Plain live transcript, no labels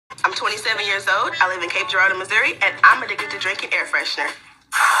27 years old. I live in Cape Girardeau, Missouri, and I'm addicted to drinking air freshener.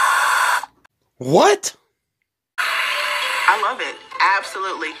 What? I love it.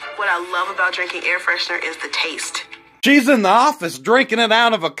 Absolutely. What I love about drinking air freshener is the taste. She's in the office drinking it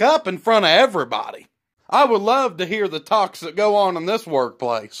out of a cup in front of everybody. I would love to hear the talks that go on in this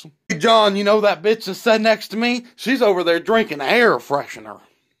workplace. Hey, John, you know that bitch that sat next to me? She's over there drinking air freshener.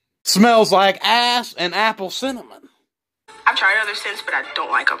 Smells like ass and apple cinnamon. I've tried other scents, but I don't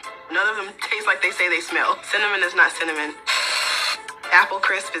like them. None of them taste like they say they smell. Cinnamon is not cinnamon. Apple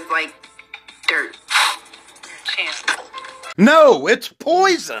crisp is like dirt. No, it's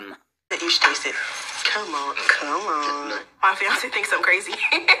poison. You should taste it. Come on, come on. My fiance thinks I'm crazy.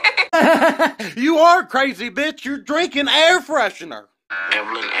 You are crazy, bitch. You're drinking air freshener.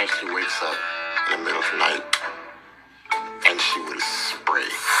 Evelyn actually wakes up in the middle of the night, and she will spray.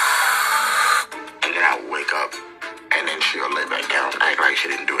 And then I wake up, and then she'll lay back down and act like she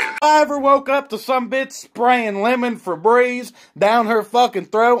didn't do anything. If I ever woke up to some bitch spraying lemon Febreze down her fucking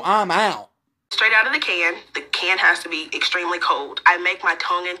throat, I'm out. Straight out of the can. The can has to be extremely cold. I make my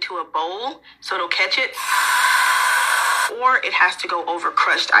tongue into a bowl so it'll catch it, or it has to go over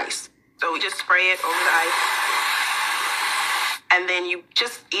crushed ice. So we just spray it over the ice, and then you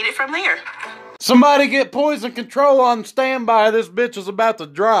just eat it from there. Somebody get poison control on standby. This bitch is about to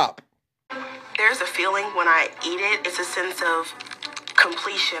drop. There's a feeling when I eat it. It's a sense of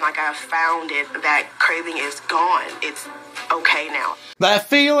completion, like I've found it. That craving is gone. It's okay now. That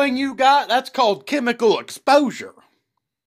feeling you got, that's called chemical exposure.